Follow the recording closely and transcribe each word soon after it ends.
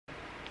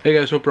Hey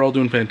guys, hope you're all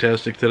doing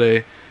fantastic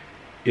today.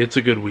 It's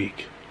a good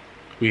week.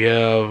 We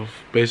have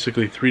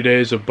basically 3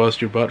 days of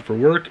bust your butt for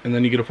work, and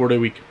then you get a 4-day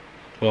week.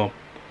 Well,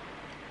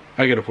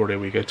 I get a 4-day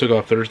week. I took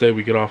off Thursday,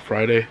 we get off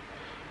Friday.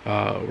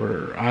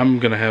 Where I'm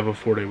going to have a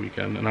 4-day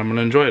weekend, and I'm going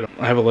to enjoy it.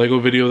 I have a Lego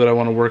video that I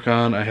want to work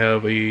on. I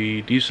have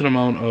a decent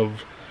amount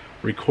of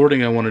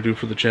recording I want to do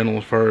for the channel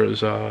as far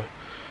as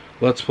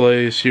Let's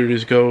Play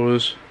series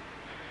goes.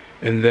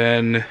 And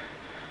then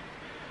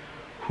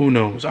who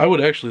knows? I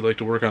would actually like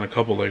to work on a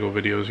couple Lego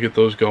videos, get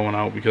those going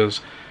out,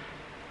 because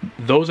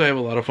those I have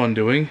a lot of fun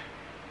doing.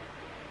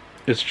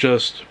 It's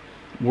just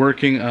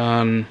working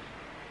on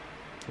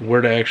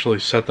where to actually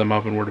set them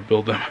up and where to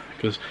build them,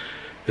 because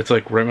it's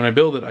like right when I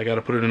build it, I got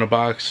to put it in a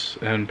box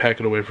and pack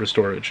it away for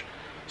storage.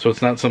 So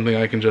it's not something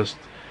I can just,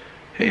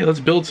 hey, let's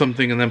build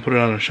something and then put it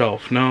on a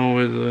shelf. No,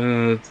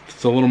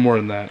 it's a little more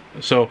than that.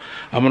 So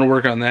I'm going to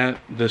work on that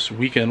this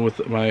weekend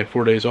with my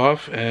 4 days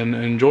off and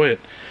enjoy it.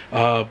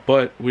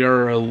 But we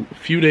are a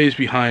few days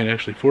behind,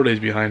 actually 4 days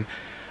behind,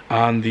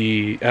 on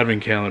the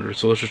advent calendar.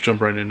 So let's just jump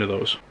right into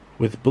those.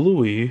 With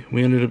Bluey,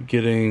 we ended up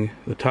getting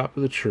the top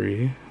of the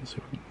tree. Let's see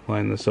if we can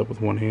line this up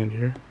with one hand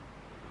here.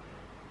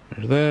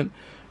 There's that.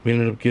 We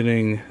ended up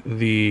getting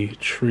the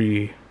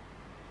tree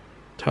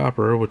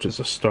topper, which is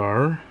a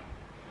star.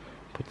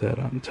 Put that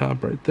on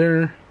top right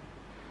there.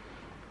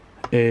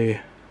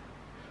 A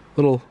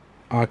little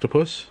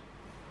octopus,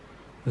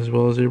 as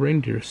well as a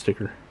reindeer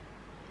sticker.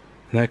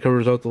 And that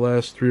covers out the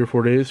last 3 or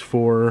 4 days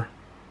for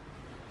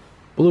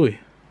Bluey.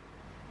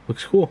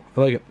 Looks cool.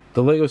 I like it.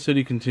 The Lego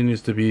City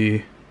continues to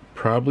be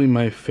probably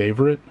my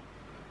favorite.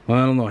 Well,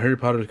 I don't know. Harry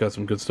Potter's got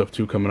some good stuff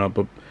too coming up,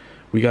 but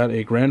we got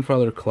a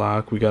grandfather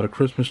clock, we got a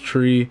Christmas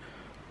tree,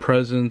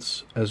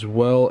 presents, as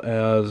well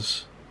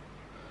as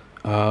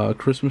a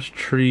Christmas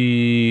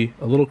tree,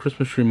 a little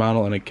Christmas tree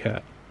model, and a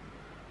cat,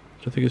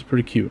 which I think is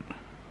pretty cute.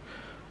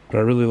 But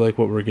I really like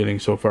what we're getting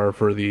so far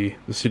for the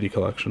city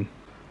collection.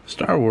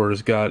 Star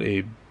Wars got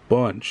a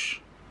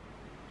bunch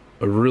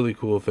of really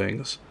cool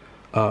things.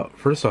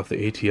 First off,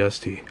 the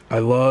ATST. I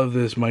love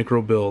this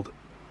micro build.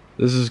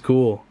 This is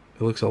cool.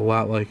 It looks a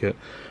lot like it.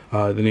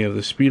 Then you have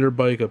the speeder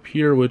bike up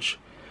here, which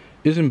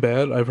isn't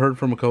bad. I've heard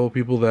from a couple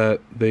people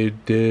that they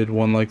did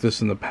one like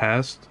this in the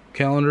past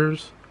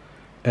calendars,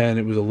 and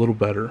it was a little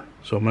better.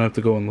 So I'm going to have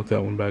to go and look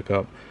that one back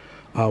up.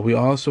 We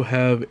also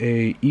have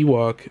a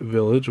Ewok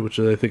village, which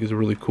I think is a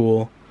really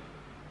cool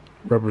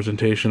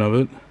representation of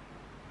it.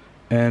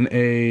 And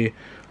a,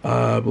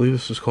 I believe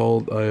this is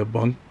called a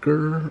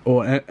bunker,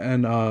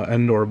 and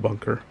Endor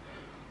bunker.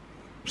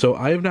 So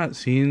I have not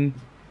seen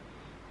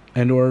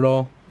Endor at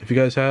all. If you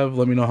guys have,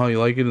 let me know how you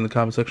like it in the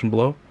comment section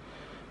below.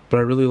 But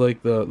I really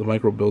like the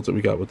micro builds that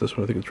we got with this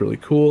one. I think it's really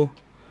cool.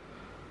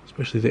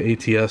 Especially the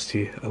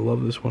ATST. I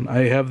love this one.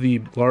 I have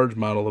the large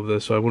model of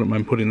this, so I wouldn't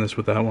mind putting this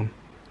with that one.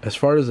 As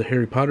far as the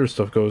Harry Potter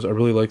stuff goes, I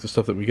really like the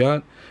stuff that we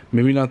got.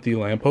 Maybe not the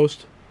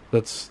lamppost.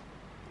 That's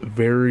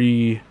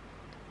very...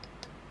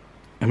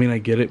 I mean, I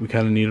get it. We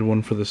kind of needed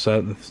one for the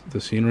set,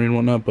 the scenery and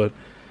whatnot, but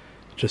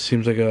it just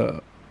seems like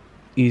a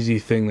easy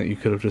thing that you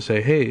could have just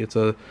say, hey, it's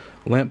a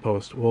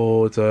lamppost.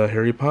 Well, it's a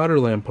Harry Potter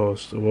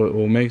lamppost. What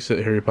makes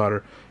it Harry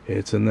Potter?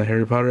 It's in the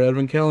Harry Potter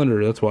Advent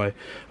Calendar. That's why.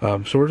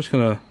 So we're just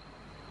gonna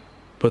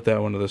put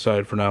that one to the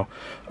side for now.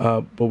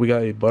 But we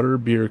got a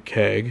butterbeer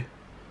keg.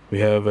 We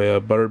have a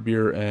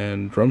butterbeer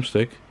and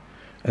drumstick,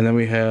 and then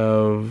we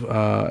have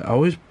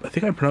I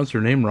think I pronounced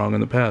her name wrong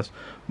in the past.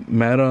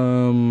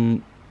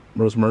 Madame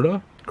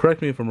Rosmerta.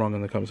 Correct me if I'm wrong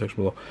in the comment section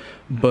below.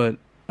 But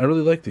I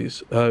really like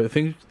these. I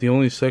think the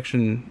only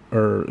section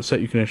or set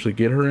you can actually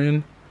get her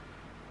in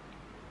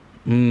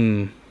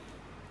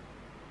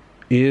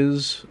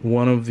is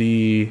one of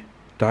the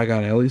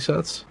Diagon Alley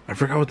sets. I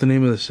forgot what the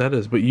name of the set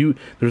is, but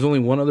there's only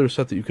one other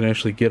set that you can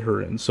actually get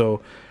her in. So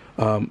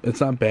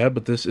it's not bad,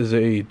 but this is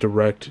a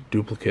direct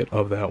duplicate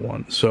of that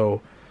one.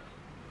 So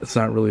it's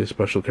not really a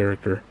special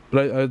character.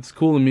 But it's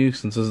cool to me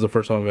since this is the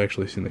first time I've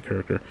actually seen the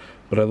character.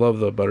 But I love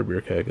the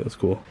butterbeer keg. That's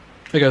cool.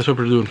 Hey guys, hope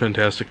you're doing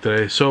fantastic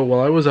today. So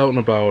while I was out and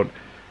about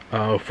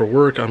for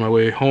work on my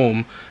way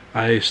home,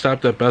 I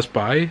stopped at Best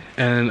Buy,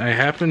 and I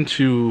happened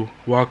to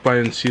walk by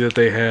and see that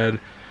they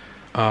had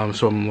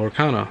some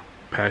Lorcana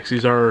packs.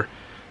 These are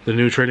the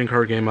new trading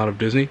card game out of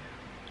Disney,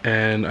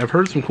 and I've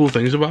heard some cool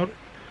things about it.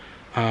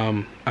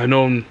 I've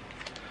known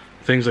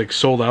things like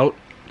sold out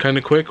kind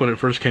of quick when it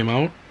first came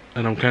out,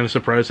 and I'm kind of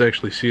surprised to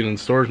actually see it in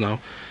stores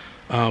now.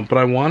 But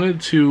I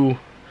wanted to...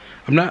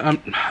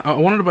 I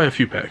wanted to buy a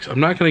few packs. I'm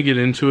not going to get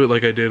into it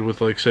like I did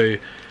with, like,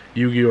 say,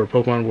 Yu-Gi-Oh! Or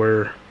Pokemon,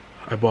 where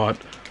I bought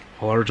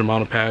a large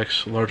amount of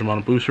packs, a large amount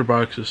of booster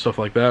boxes, stuff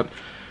like that.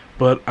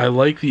 But I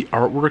like the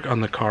artwork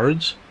on the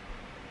cards,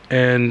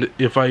 and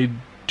if I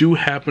do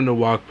happen to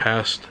walk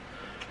past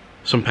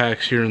some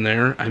packs here and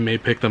there, I may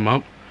pick them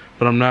up.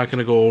 But I'm not going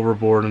to go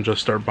overboard and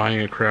just start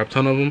buying a crap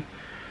ton of them.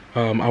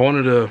 I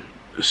wanted to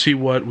see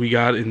what we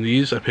got in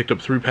these. I picked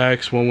up 3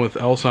 packs, one with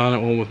Elsa on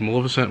it, one with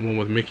Maleficent, and one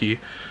with Mickey.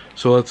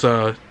 So let's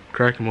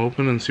crack them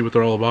open and see what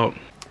they're all about.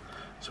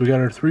 So we got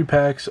our 3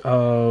 packs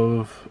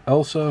of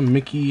Elsa,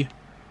 Mickey,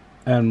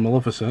 and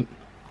Maleficent.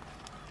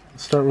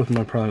 Let's start with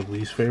my probably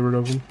least favorite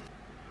of them.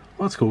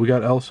 Well, that's cool. We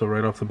got Elsa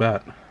right off the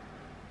bat.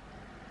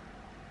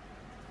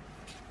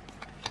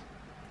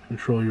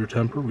 Control your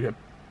temper. We got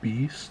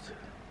Beast.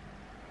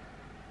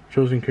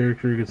 Chosen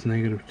character gets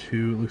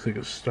 -2. It looks like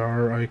a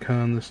star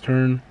icon this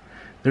turn.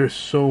 There's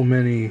so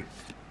many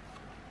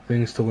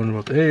things to learn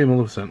about. Hey,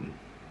 Maleficent.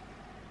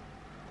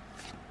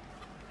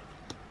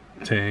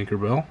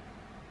 Tinkerbell.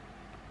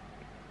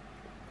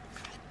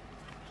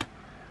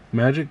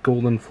 Magic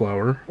Golden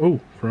Flower. Oh,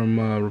 from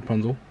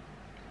Rapunzel.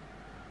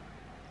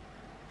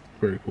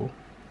 Very cool.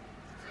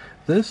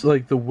 This,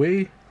 like, the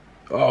way...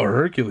 Oh,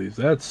 Hercules.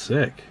 That's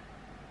sick.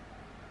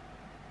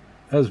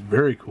 That's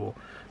very cool.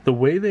 The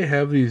way they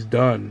have these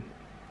done,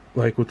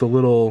 like with the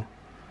little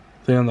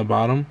thing on the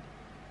bottom,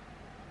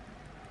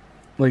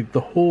 like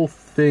the whole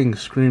thing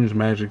screams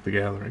Magic the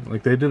Gathering.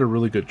 Like they did a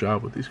really good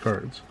job with these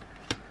cards.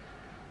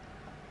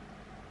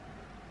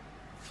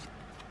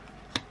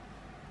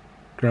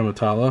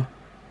 Grammatala.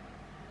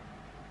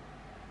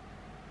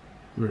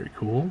 Very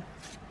cool.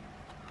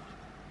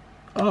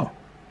 Oh,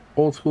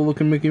 old school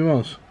looking Mickey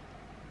Mouse.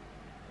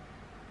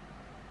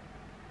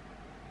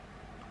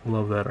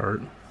 Love that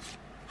art.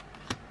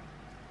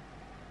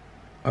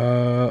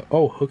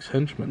 Oh, Hook's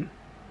Henchman.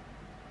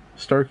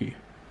 Starkey.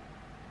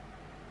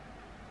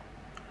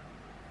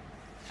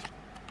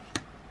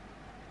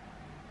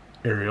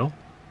 Ariel.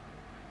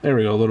 There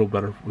we go, a little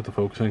better with the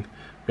focusing.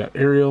 We got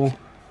Ariel.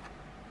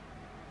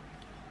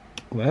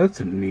 Well, that's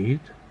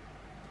neat.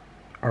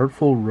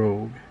 Artful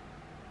Rogue.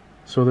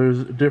 So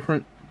there's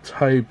different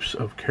types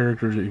of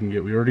characters that you can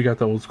get. We already got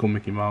the old school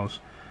Mickey Mouse.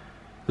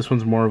 This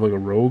one's more of like a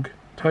rogue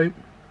type.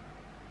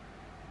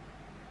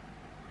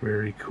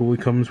 Very cool. He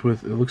comes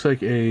with, it looks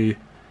like a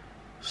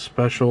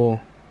special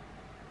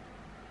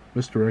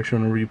misdirection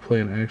whenever you play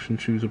an action.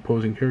 Choose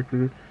opposing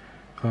character.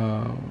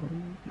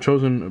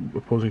 Chosen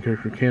opposing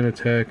character can't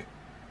attack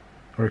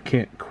or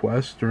can't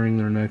quest during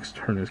their next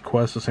turn. Is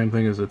quest the same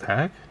thing as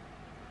attack?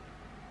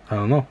 I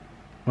don't know.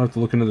 I'll have to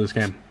look into this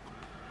game.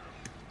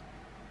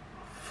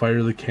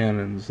 Fire the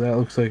Cannons. That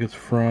looks like it's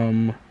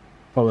from...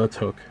 Oh, that's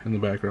Hook in the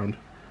background.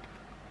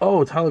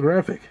 Oh, it's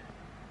holographic.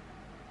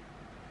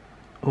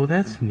 Oh,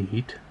 that's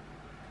neat.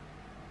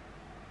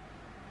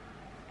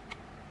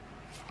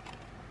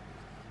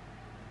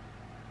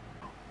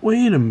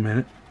 Wait a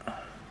minute.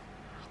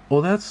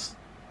 Well, that's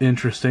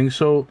interesting.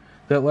 So,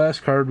 that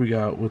last card we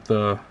got with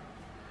the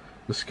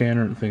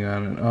scanner thing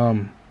on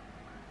it,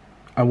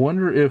 I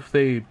wonder if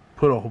they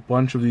put a whole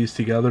bunch of these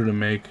together to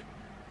make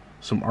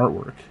some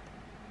artwork.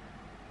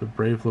 The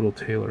Brave Little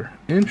Tailor.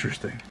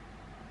 Interesting.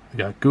 We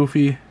got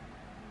Goofy.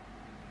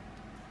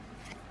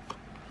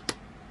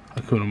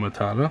 Hakuna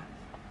Matata.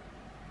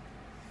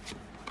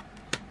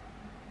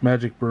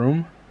 Magic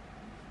Broom.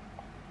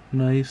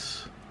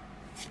 Nice.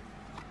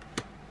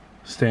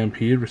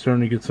 Stampede. We're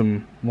starting to get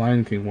some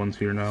Lion King ones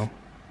here now.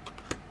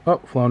 Oh,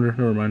 Flounder.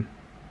 Never mind.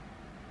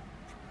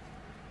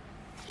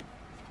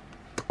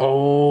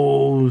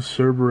 Oh,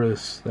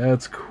 Cerberus.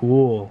 That's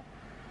cool.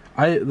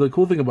 The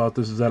cool thing about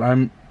this is that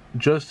I'm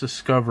just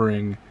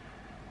discovering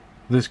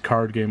this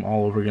card game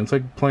all over again. It's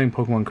like playing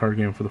Pokemon card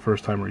game for the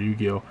first time or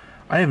Yu-Gi-Oh!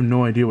 I have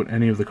no idea what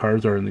any of the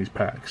cards are in these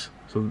packs.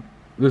 So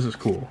this is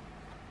cool.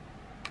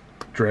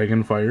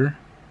 Dragonfire.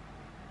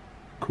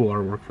 Cool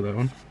artwork for that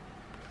one.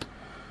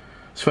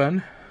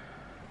 Sven.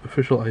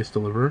 Official Ice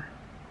Deliverer.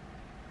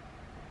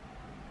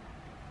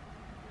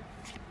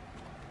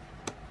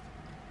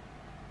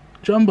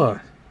 Jumba.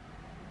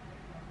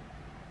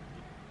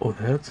 Oh,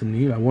 that's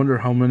neat. I wonder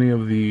how many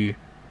of the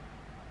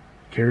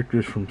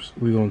characters from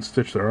Lilo and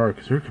Stitch there are,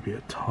 because there could be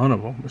a ton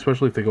of them,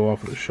 especially if they go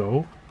off of the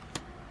show.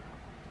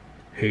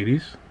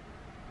 Hades.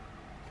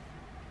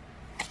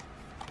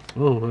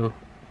 Oh,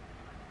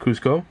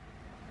 Cusco.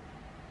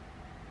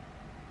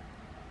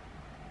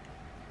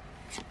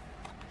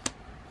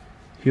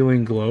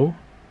 Healing Glow.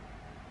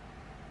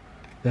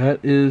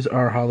 That is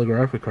our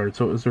holographic card.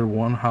 So is there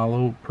one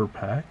holo per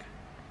pack?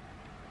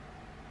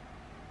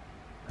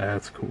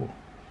 That's cool.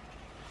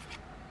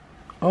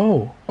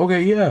 Oh,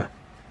 okay, yeah.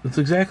 That's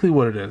exactly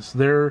what it is.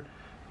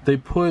 They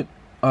put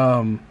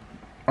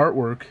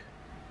artwork.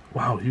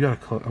 Wow, you got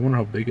I wonder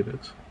how big it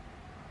is.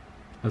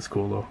 That's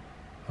cool though.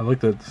 I like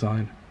that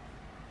design.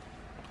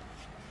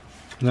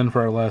 And then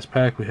for our last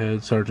pack we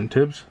had Sergeant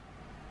Tibbs.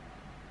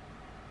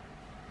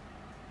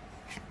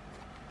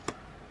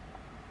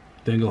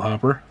 Dingle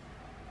Hopper.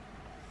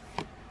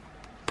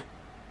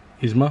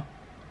 Yzma.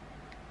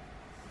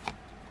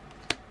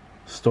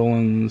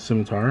 Stolen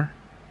Scimitar.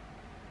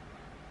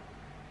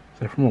 Is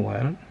that from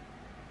Aladdin?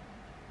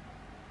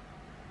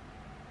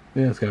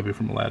 Yeah, it's gotta be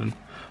from Aladdin.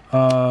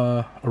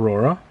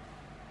 Aurora.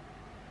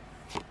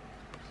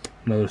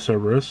 Another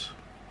Cerberus.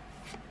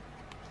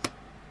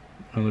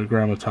 Another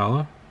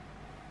Grammatala.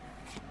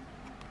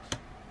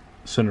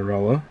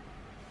 Cinderella.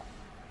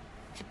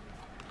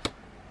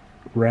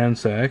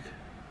 Ransack.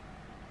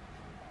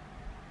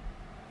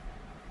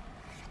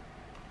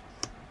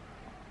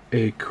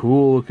 A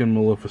cool looking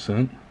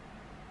Maleficent.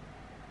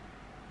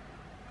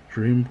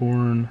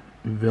 Dreamborn.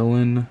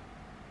 Villain.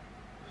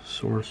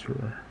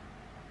 Sorcerer.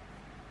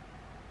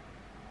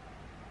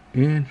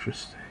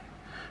 Interesting.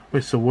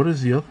 Wait, so what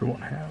does the other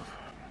one have?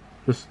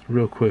 Just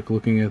real quick,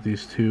 looking at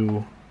these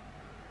two.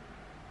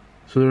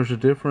 So there's a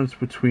difference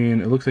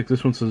between, it looks like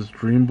this one says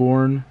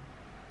Dreamborn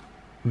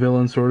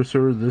Villain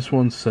Sorcerer. This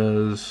one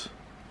says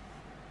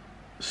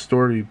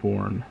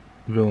Storyborn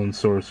Villain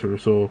Sorcerer.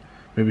 So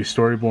maybe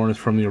Storyborn is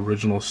from the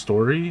original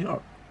story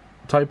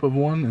type of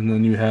one, and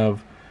then you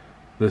have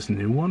this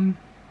new one.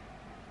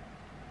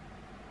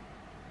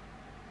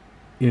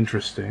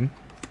 Interesting.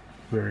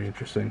 Very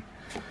interesting.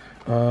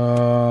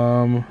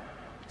 Taka,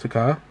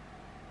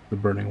 the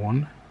burning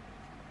one.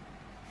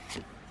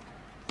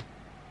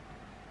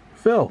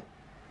 Phil.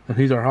 And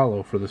he's our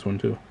holo for this one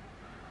too.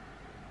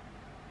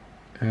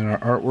 And our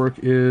artwork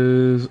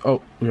is...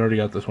 Oh, we already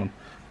got this one.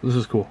 This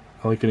is cool.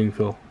 I like getting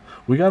Phil.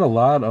 We got a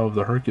lot of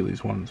the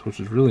Hercules ones, which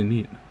is really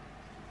neat.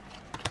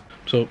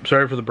 So,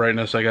 sorry for the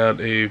brightness. I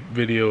got a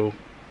video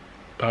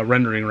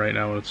rendering right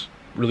now. It's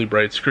really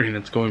bright screen.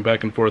 It's going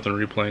back and forth and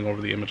replaying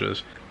over the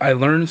images. I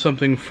learned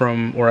something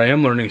from, or I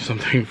am learning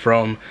something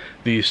from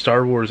the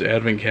Star Wars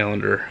Advent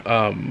Calendar.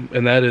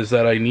 And that is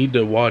that I need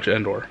to watch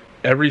Endor.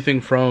 Everything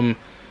from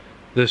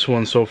this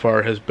one so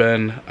far has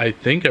been, I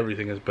think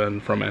everything has been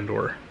from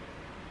Endor.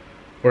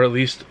 Or at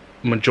least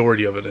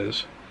majority of it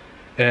is.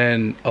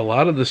 And a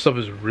lot of this stuff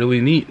is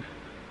really neat.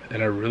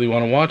 And I really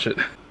want to watch it.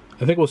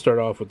 I think we'll start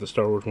off with the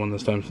Star Wars one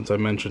this time since I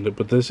mentioned it.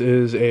 But this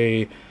is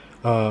a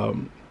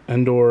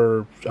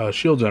Endor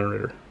shield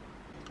generator.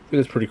 It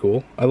is pretty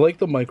cool. I like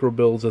the micro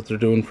builds that they're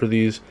doing for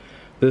these.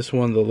 This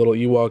one, the little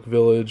Ewok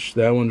village,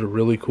 that one's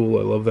really cool.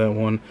 I love that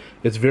one.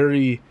 It's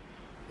very,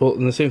 well,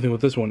 and the same thing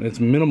with this one. It's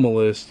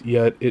minimalist,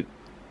 yet it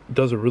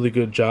does a really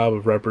good job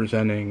of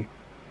representing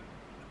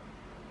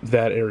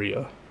that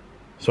area.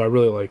 So I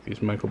really like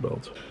these micro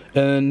builds.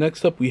 And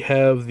next up we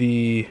have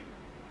the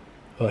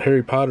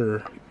Harry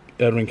Potter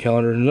Advent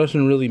Calendar. There's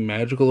nothing really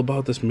magical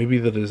about this, maybe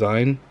the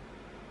design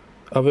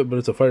of it, but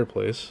it's a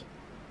fireplace.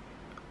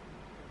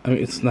 I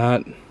mean, it's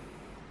not,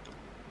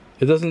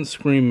 it doesn't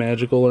scream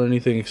magical or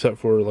anything except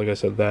for, like I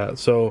said, that.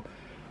 So,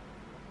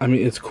 I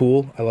mean, it's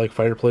cool. I like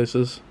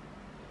fireplaces,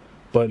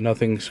 but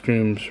nothing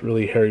screams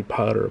really Harry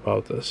Potter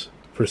about this.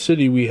 For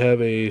city, we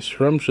have a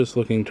scrumptious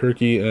looking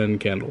turkey and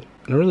candle.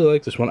 And I really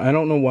like this one. I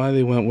don't know why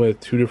they went with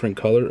two different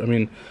colors. I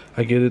mean,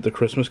 I get it, the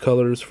Christmas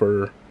colors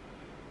for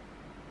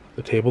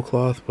the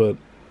tablecloth, but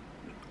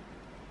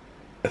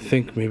I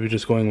think maybe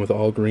just going with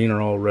all green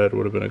or all red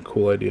would have been a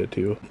cool idea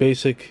too.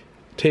 Basic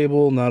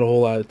table, not a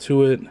whole lot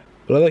to it,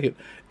 but I like it.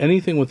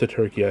 Anything with the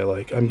turkey I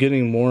like. I'm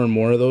getting more and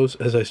more of those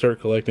as I start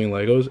collecting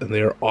Legos, and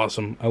they are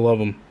awesome. I love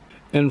them.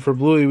 And for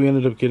Bluey, we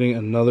ended up getting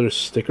another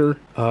sticker.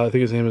 I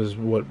think his name is,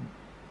 what,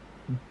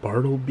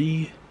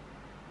 Bartleby?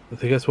 I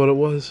think that's what it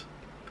was.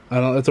 I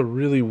don't know, it's a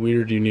really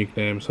weird, unique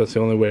name, so that's the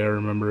only way I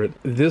remember it.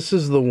 This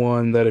is the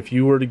one that if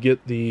you were to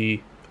get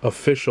the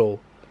official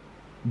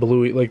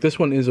Bluey, like this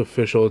one is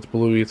official, it's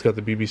Bluey, it's got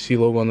the BBC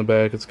logo on the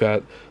back, it's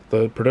got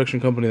the production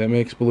company that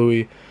makes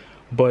Bluey,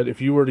 but if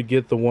you were to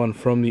get the one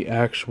from the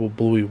actual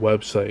Bluey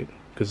website,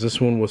 because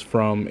this one was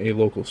from a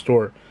local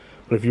store,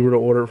 but if you were to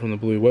order it from the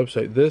Bluey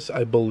website, this,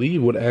 I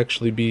believe, would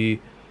actually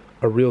be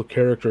a real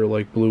character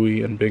like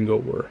Bluey and Bingo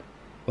were,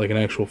 like an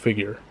actual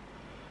figure,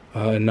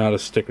 and not a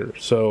sticker.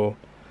 So,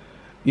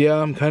 yeah,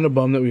 I'm kind of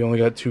bummed that we only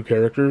got 2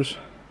 characters,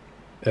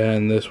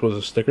 and this was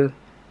a sticker.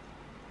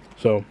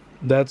 So,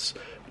 that's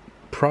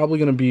probably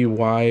going to be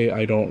why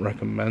I don't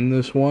recommend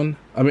this one.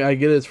 I mean, I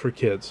get it's for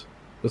kids.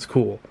 That's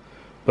cool.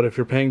 But if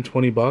you're paying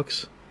 20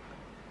 bucks,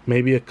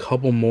 maybe a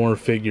couple more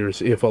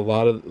figures. If a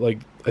lot of, like,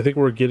 I think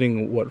we're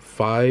getting, what,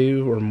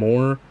 5 or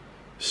more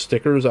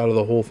stickers out of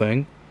the whole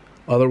thing.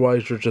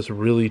 Otherwise, you're just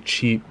really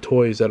cheap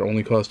toys that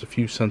only cost a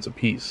few cents a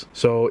piece.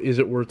 So, is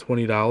it worth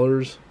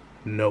 $20?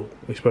 No.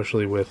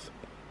 Especially with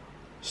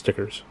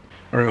stickers.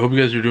 Alright, I hope you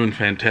guys are doing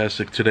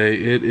fantastic today.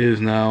 It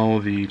is now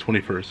the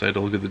 21st. I had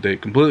to look at the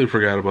date. Completely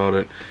forgot about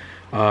it.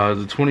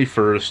 The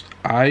 21st,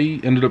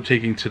 I ended up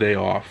taking today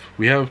off.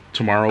 We have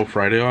tomorrow,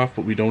 Friday off,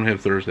 but we don't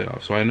have Thursday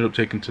off. So I ended up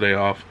taking today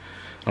off.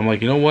 I'm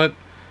like, you know what?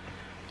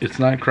 It's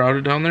not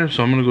crowded down there,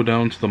 so I'm going to go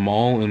down to the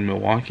mall in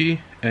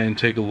Milwaukee and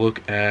take a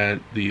look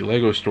at the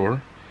Lego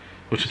store,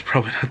 which is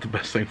probably not the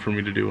best thing for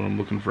me to do when I'm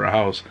looking for a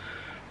house.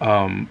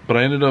 But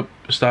I ended up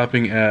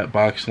stopping at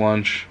Box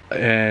Lunch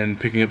and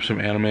picking up some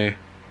anime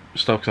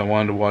stuff because I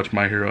wanted to watch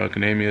My Hero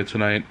Academia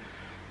tonight.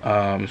 So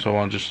I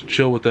want to just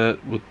chill with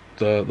that, with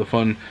the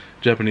fun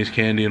Japanese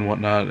candy and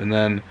whatnot. And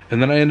then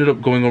I ended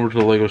up going over to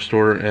the Lego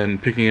store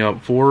and picking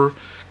up 4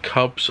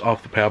 cups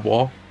off the pad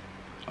wall.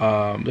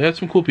 They had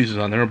some cool pieces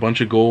on there, a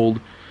bunch of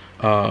gold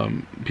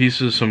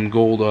pieces, some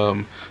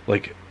gold,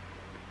 like,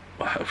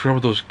 I forgot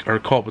what those are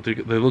called, but they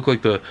look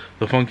like the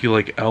funky,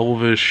 like,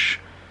 elvish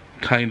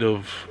kind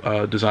of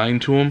design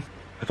to them.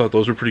 I thought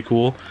those were pretty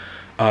cool.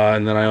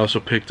 And then I also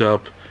picked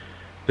up,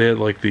 they had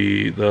like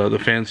the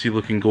fancy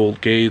looking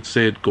gold gates,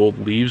 they had gold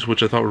leaves,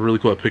 which I thought were really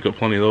cool. I picked up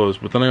plenty of those,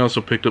 but then I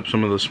also picked up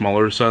some of the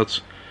smaller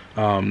sets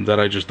that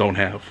I just don't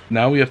have.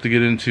 Now we have to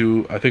get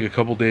into, I think, a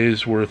couple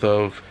days worth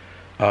of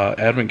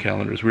advent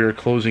calendars. We are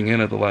closing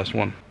in at the last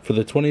one. For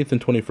the 20th and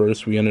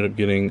 21st, we ended up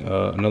getting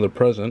another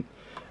present,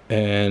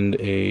 and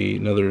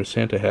another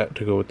Santa hat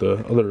to go with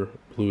the other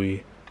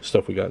bluey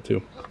stuff we got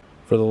too.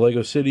 For the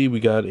Lego City, we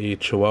got a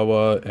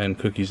Chihuahua and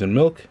cookies and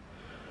milk.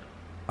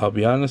 I'll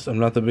be honest, I'm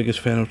not the biggest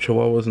fan of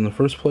Chihuahuas in the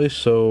first place,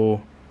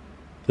 so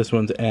this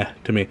one's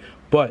to me.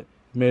 But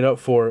made up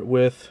for it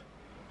with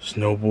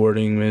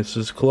snowboarding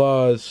Mrs.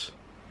 Claus.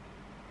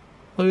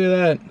 Look at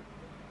that.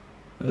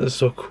 That is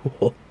so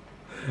cool.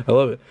 I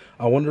love it.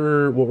 I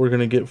wonder what we're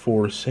going to get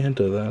for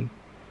Santa then,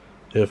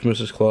 if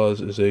Mrs.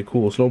 Claus is a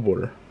cool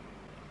snowboarder.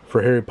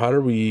 For Harry Potter,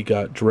 we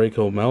got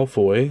Draco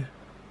Malfoy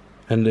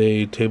and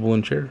a table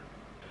and chair.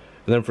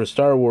 And then for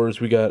Star Wars,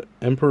 we got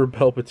Emperor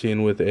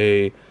Palpatine with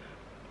a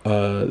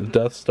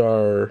Death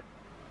Star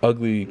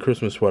ugly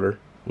Christmas sweater,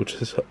 which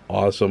is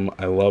awesome.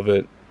 I love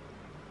it.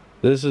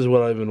 This is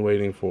what I've been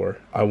waiting for.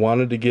 I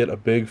wanted to get a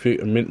big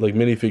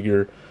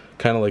minifigure,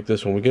 kind of like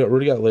this one.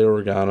 Already got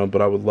Leia Organa,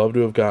 but I would love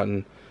to have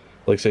gotten,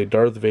 like, say,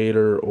 Darth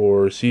Vader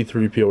or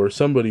C-3PO or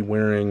somebody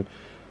wearing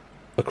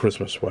a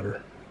Christmas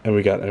sweater. And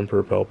we got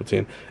Emperor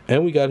Palpatine,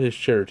 and we got his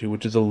chair too,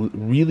 which is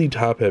really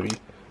top heavy.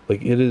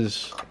 Like, it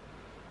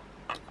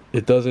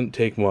doesn't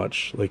take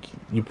much. Like,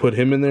 you put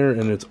him in there,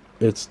 and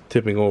it's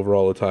tipping over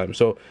all the time.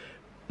 So,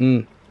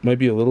 might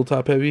be a little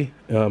top heavy.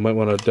 Might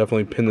want to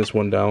definitely pin this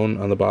one down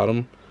on the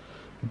bottom.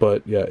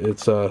 But yeah,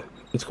 it's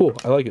cool.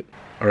 I like it.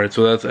 Alright,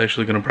 so that's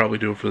actually going to probably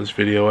do it for this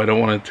video. I don't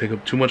want to take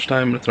up too much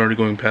time. It's already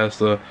going past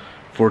the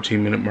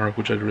 14-minute mark,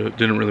 which I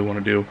didn't really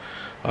want to do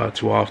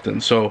too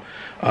often. So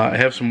I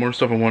have some more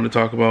stuff I wanted to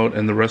talk about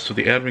and the rest of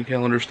the advent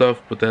calendar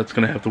stuff, but that's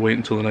going to have to wait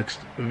until the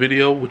next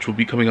video, which will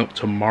be coming up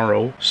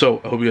tomorrow.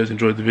 So I hope you guys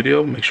enjoyed the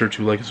video. Make sure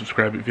to like and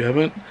subscribe if you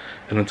haven't.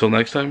 And until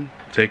next time,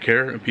 take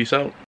care and peace out.